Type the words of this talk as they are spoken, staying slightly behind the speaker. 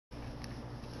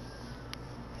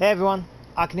Hey everyone,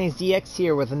 Akane's DX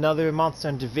here with another Monster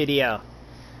Hunter video.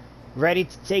 Ready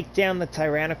to take down the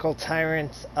tyrannical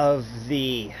tyrant of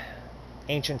the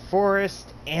ancient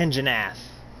forest, Anjanath.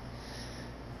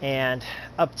 And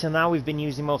up till now we've been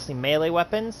using mostly melee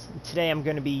weapons. Today I'm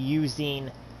going to be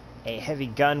using a heavy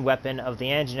gun weapon of the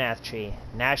Anjanath tree,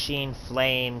 Nashin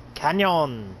Flame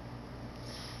Canyon.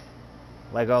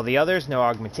 Like all the others, no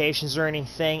augmentations or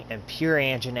anything, and pure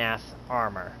Anjanath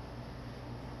armor.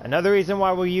 Another reason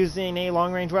why we're using a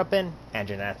long-range weapon,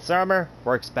 Anjanath's armor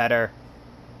works better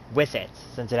with it,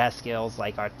 since it has skills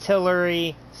like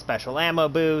artillery, special ammo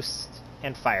boost,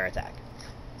 and fire attack.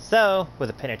 So, with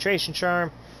a penetration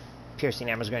charm, piercing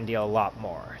ammo is going to deal a lot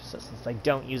more. So since I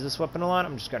don't use this weapon a lot,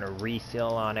 I'm just going to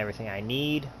refill on everything I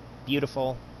need.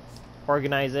 Beautiful.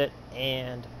 Organize it,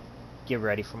 and get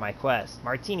ready for my quest.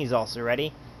 Martini's also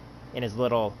ready, in his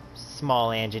little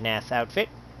small Anjanath outfit.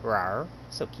 Rawr,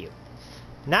 so cute.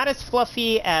 Not as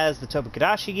fluffy as the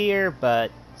Tobukadashi gear, but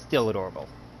still adorable.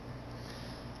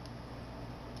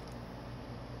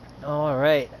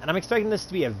 Alright, and I'm expecting this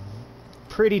to be a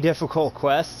pretty difficult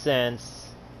quest, since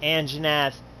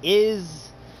Anjanath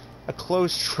is a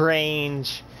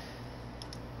close-range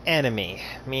enemy,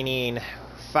 meaning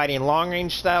fighting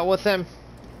long-range style with him,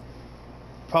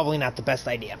 probably not the best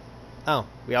idea. Oh,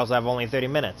 we also have only 30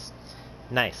 minutes.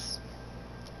 Nice.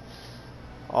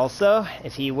 Also,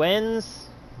 if he wins...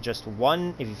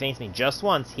 if he feints me just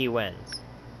once, he wins.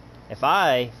 If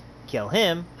I kill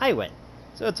him, I win.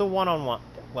 So it's a one-on-one.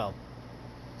 Well,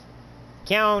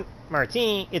 count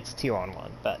Martini, it's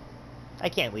 2-on-1, but I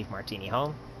can't leave Martini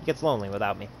home. He gets lonely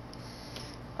without me.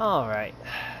 Alright.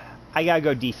 I gotta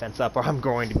go defense up or I'm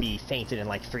going to be fainted in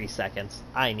like 3 seconds.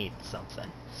 I need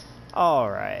something.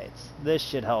 Alright. This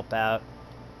should help out.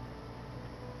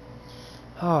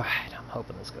 Alright, I'm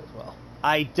hoping this goes well.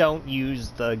 I don't use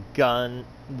the gun,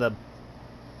 the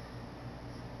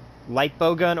light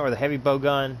bow gun or the heavy bow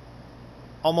gun,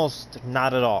 almost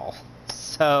not at all.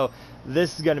 So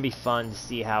this is going to be fun to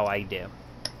see how I do.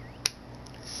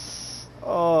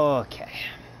 Okay,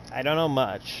 I don't know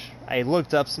much. I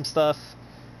looked up some stuff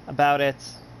about it,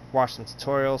 watched some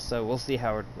tutorials, so we'll see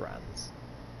how it runs.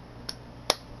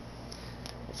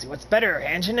 Let's see what's better,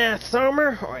 Anjanath's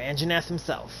armor or Anjanath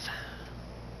himself.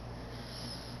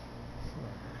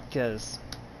 Because,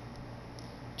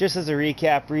 just as a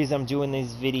recap, reason I'm doing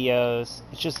these videos,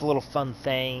 it's just a little fun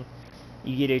thing.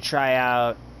 You get to try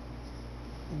out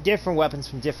different weapons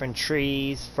from different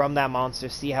trees from that monster,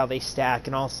 see how they stack,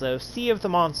 and also see if the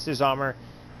monster's armor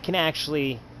can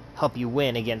actually help you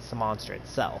win against the monster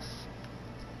itself.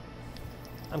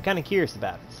 I'm kind of curious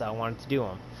about it, so I wanted to do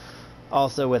them.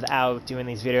 Also, without doing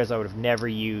these videos, I would have never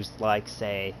used, like,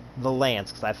 say, the lance,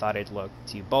 because I thought it looked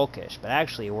too bulkish. But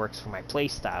actually, it works for my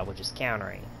playstyle, which is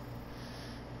countering.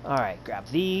 Alright, grab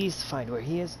these, find where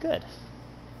he is. Good.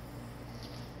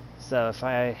 So,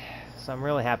 I'm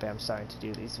really happy I'm starting to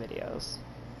do these videos.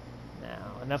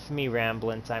 Now, enough of me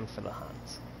rambling, time for the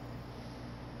hunt.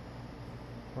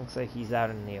 Looks like he's out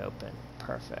in the open.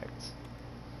 Perfect.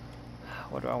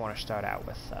 What do I want to start out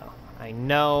with, though?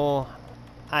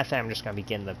 I think I'm just going to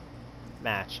begin the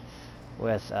match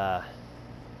with, yeah.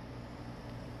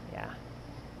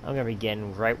 I'm going to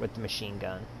begin right with the machine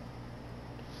gun.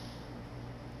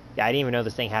 Yeah, I didn't even know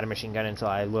this thing had a machine gun until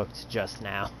I looked just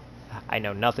now. I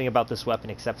know nothing about this weapon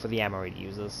except for the ammo it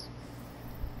uses.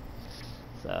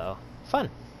 So, fun.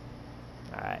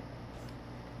 Alright.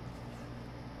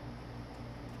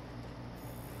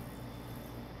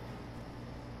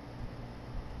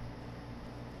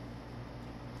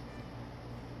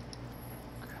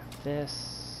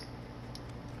 This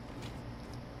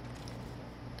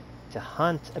to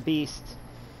hunt a beast.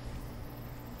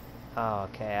 Oh,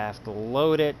 okay, I have to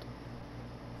load it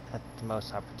at the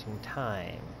most opportune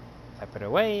time. If I put it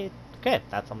away, okay,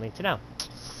 that's something to know.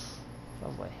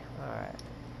 Lovely. Alright.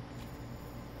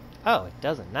 Oh, it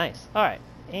doesn't. Nice. Alright,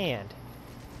 and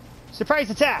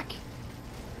surprise attack!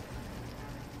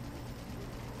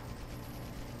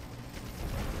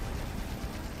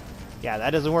 Yeah, that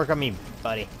doesn't work on me,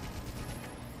 buddy.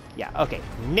 Yeah, okay.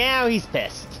 Now he's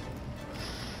pissed.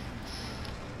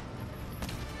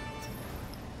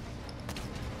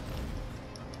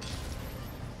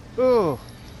 Ooh.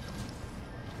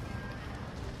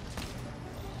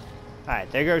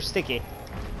 Alright, there goes Sticky.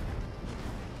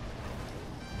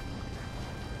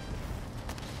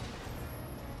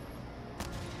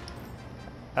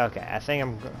 Okay, I think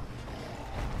I'm going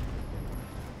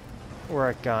to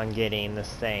work on getting this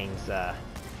thing's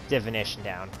definition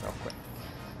down real quick.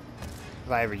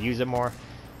 If I ever use it more.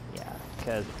 Yeah,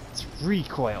 because its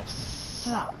recoil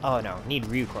sucks. Oh no, need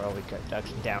recoil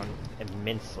reduction down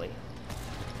immensely.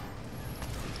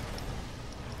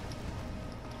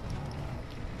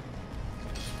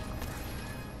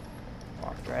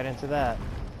 right into that.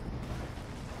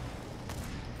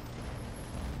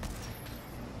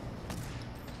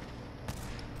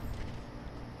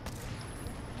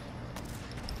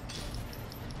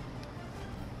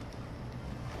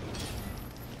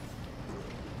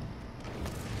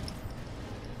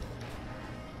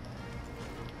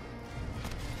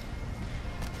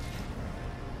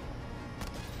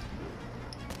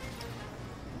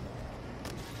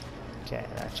 Okay,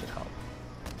 that should help.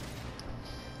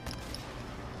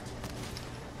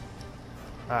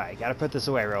 Alright, gotta put this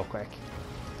away real quick.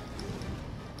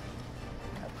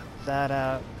 Gotta put that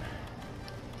out.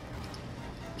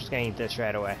 Just gonna eat this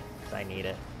right away, because I need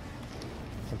it.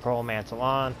 Temporal mantle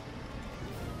on.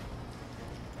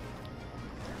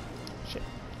 Shit.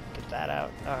 Get that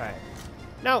out. Alright.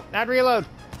 No, not reload!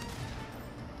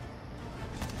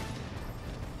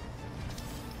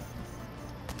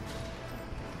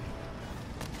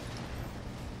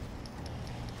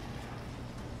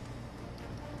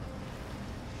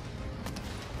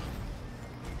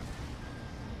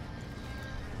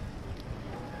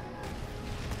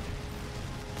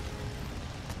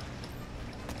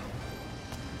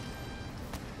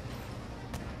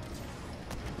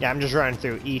 Yeah, I'm just running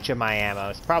through each of my ammo.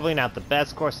 It's probably not the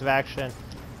best course of action,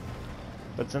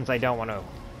 but since I don't want to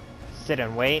sit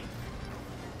and wait.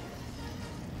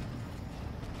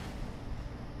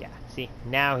 Yeah, see?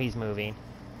 Now he's moving.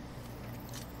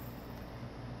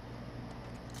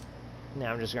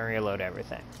 Now I'm just going to reload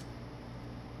everything.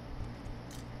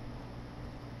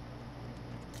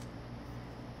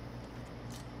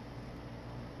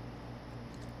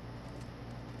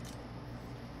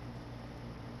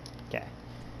 Okay.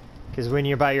 Because when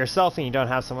you're by yourself and you don't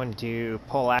have someone to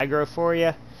pull aggro for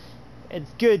you,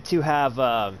 it's good to have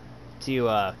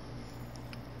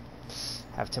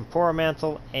temporal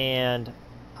mantle and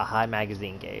a high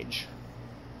magazine gauge.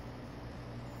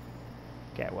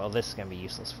 Okay, well this is gonna be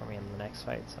useless for me in the next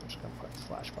fight, so I'm just gonna put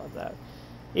flash pods out.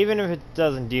 Even if it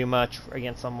doesn't do much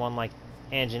against someone like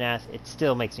Anjanath, it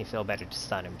still makes me feel better to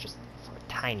stun him just for a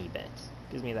tiny bit.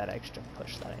 Gives me that extra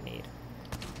push that I need.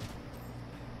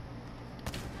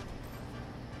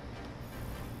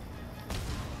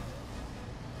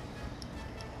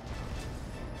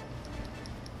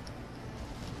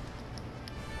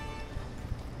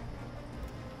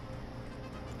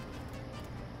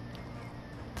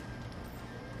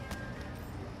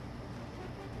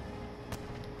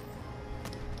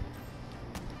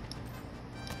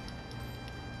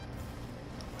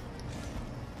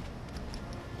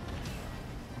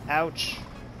 Ouch.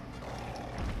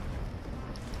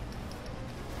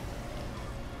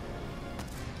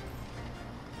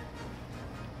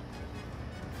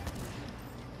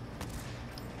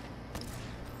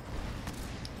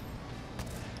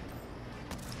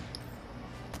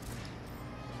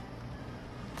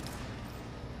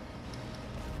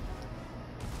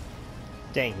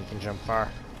 Dang, he can jump far.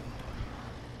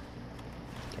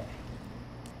 Okay.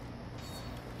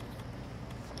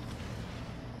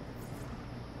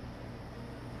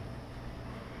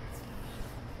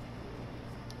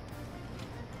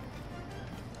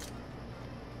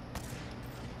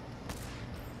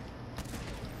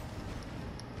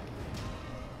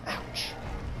 Ouch.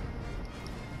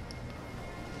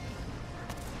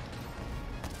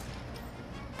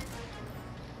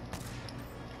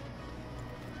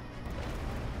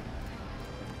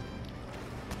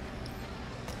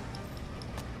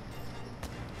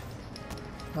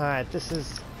 Alright, this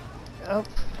is... Oh,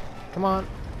 come on.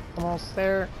 Almost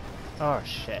there. Oh,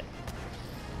 shit.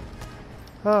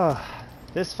 Oh,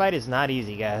 this fight is not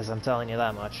easy, guys. I'm telling you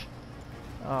that much.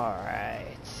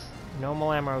 Alright.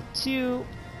 Normal ammo 2.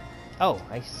 Oh,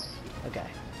 I see. Okay.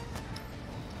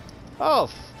 Oh,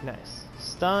 nice.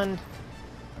 Stunned.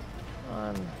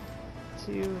 1,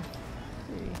 2, 3,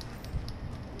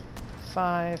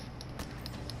 5,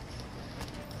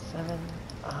 7.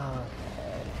 Okay.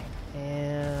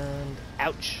 And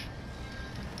ouch.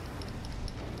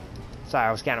 Sorry,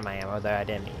 I was counting my ammo there. I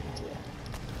didn't mean to.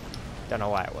 Don't know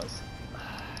why it was.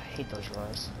 I hate those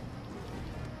roars.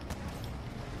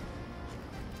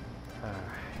 Alright.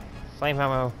 Flame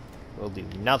ammo will do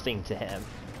nothing to him.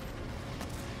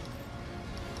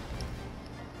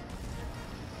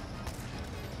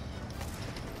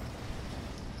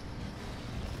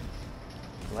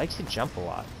 He likes to jump a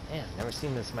lot. Man, never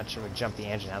seen this much of a jumpy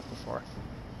Anjanath before.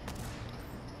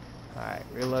 Alright,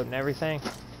 reloading everything.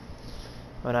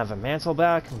 When I have a mantle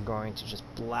back, I'm going to just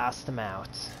blast them out.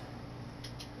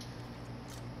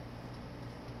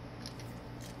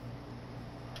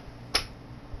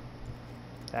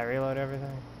 Did I reload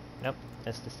everything? Nope,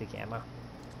 missed the sticky ammo.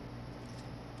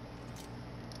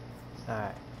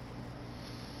 Alright.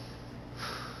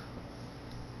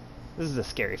 This is a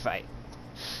scary fight.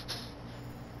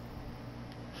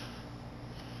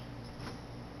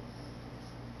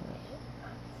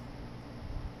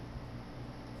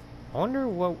 I wonder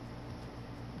what...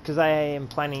 Because I am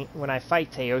planning... When I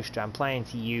fight Teostra, I'm planning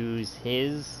to use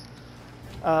his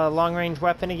long-range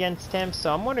weapon against him.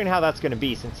 So I'm wondering how that's going to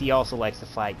be, since he also likes to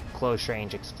fight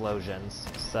close-range explosions.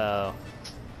 So...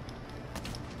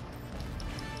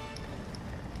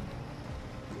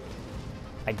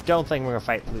 I don't think we're going to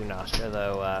fight Lunastra,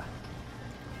 though.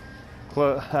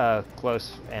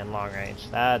 Close and long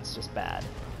range. That's just bad.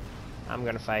 I'm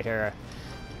going to fight her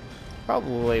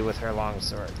probably with her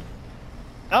longsword.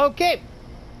 Okay!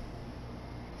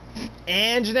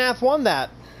 Anjanath won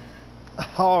that.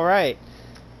 Alright.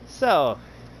 So,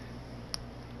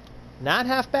 not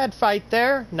half bad fight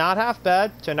there. Not half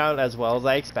bad. Turned out as well as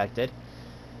I expected.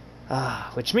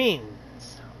 Which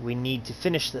means we need to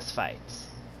finish this fight.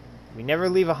 We never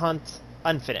leave a hunt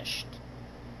unfinished.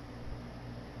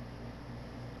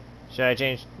 Should I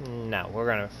change? No, we're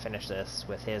gonna finish this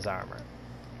with his armor.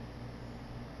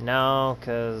 No,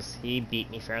 because he beat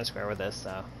me fair and square with this,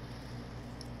 so...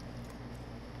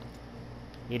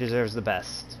 He deserves the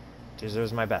best.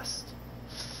 Deserves my best.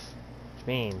 Which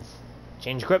means,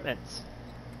 change equipment.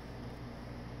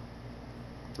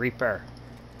 Reaper.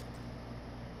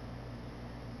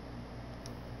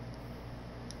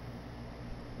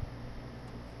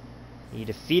 He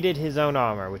defeated his own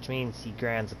armor, which means he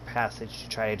grants a passage to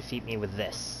try to defeat me with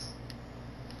this.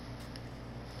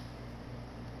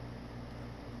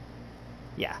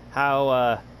 Yeah,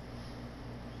 how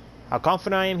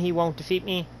confident I am he won't defeat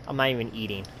me? I'm not even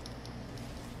eating.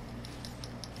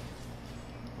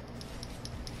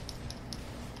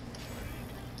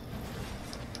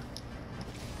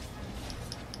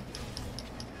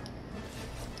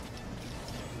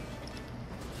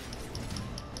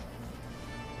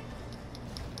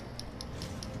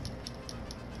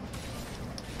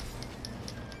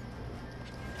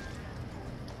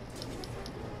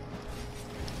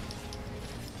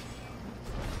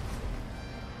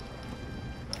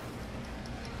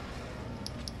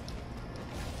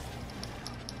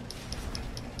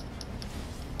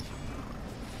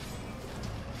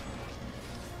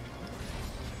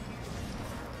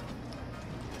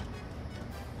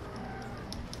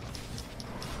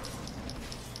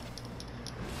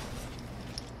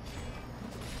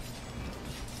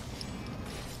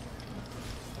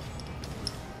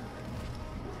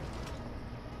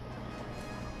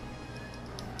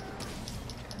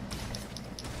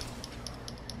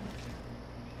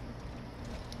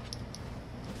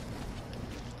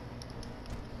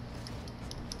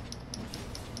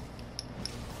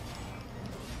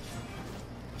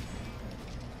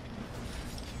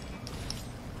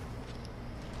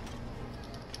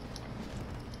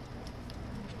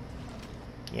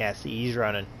 Yeah, see, he's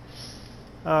running.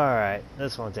 Alright,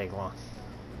 this won't take long.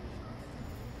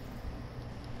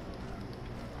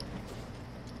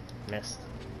 Missed.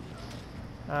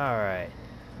 Alright.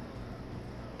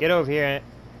 Get over here,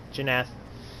 Anjanath.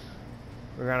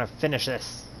 We're gonna finish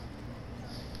this.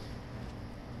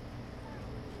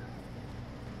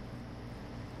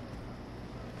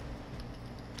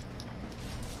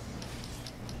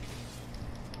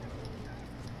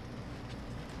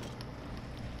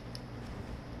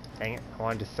 Dang it, I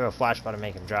wanted to throw a flash ball to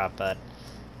make him drop, but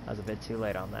I was a bit too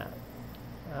late on that.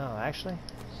 Oh, actually?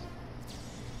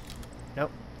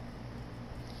 Nope.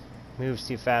 Moves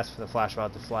too fast for the flash ball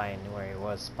to fly into where he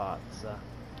was spot, so...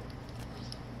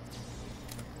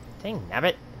 Dang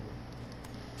nabbit!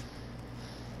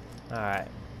 Alright.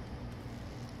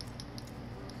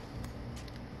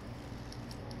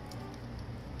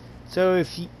 So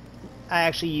if I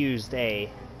actually used a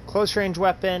close range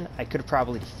weapon, I could have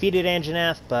probably defeated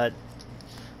Anjanath, but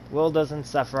Will doesn't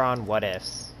suffer on what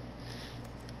ifs.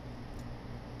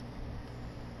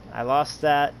 I lost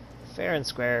that fair and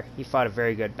square. He fought a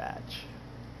very good batch.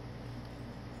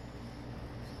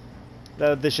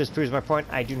 Though this just proves my point,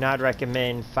 I do not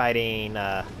recommend fighting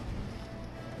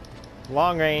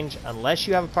long range unless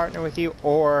you have a partner with you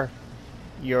or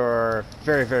you're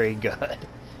very, very good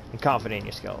and confident in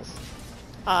your skills.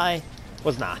 I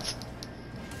was not.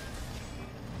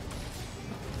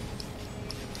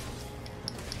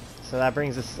 So that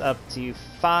brings us up to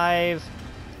 5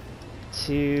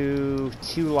 to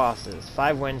 2 losses.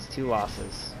 5 wins, 2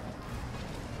 losses.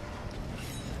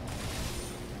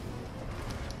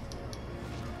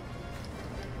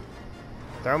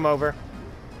 Throw him over.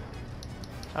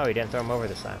 Oh, he didn't throw him over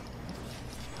this time.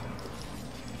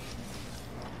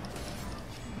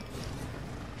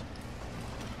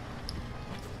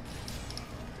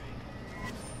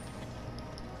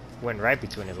 Went right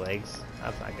between his legs.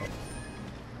 That's not good.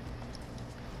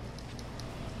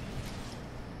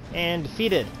 And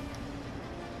defeated.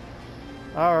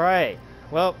 Alright.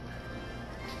 Well,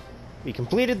 we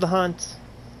completed the hunt.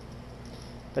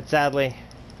 But sadly,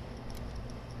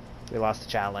 we lost the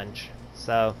challenge.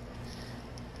 So,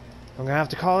 I'm gonna have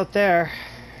to call it there.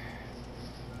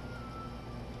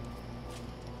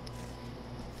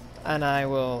 And I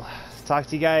will talk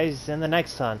to you guys in the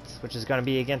next hunt, which is gonna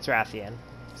be against Rathian.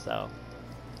 So,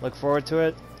 look forward to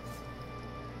it.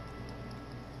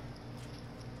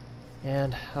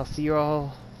 And I'll see you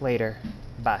all later.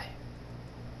 Bye.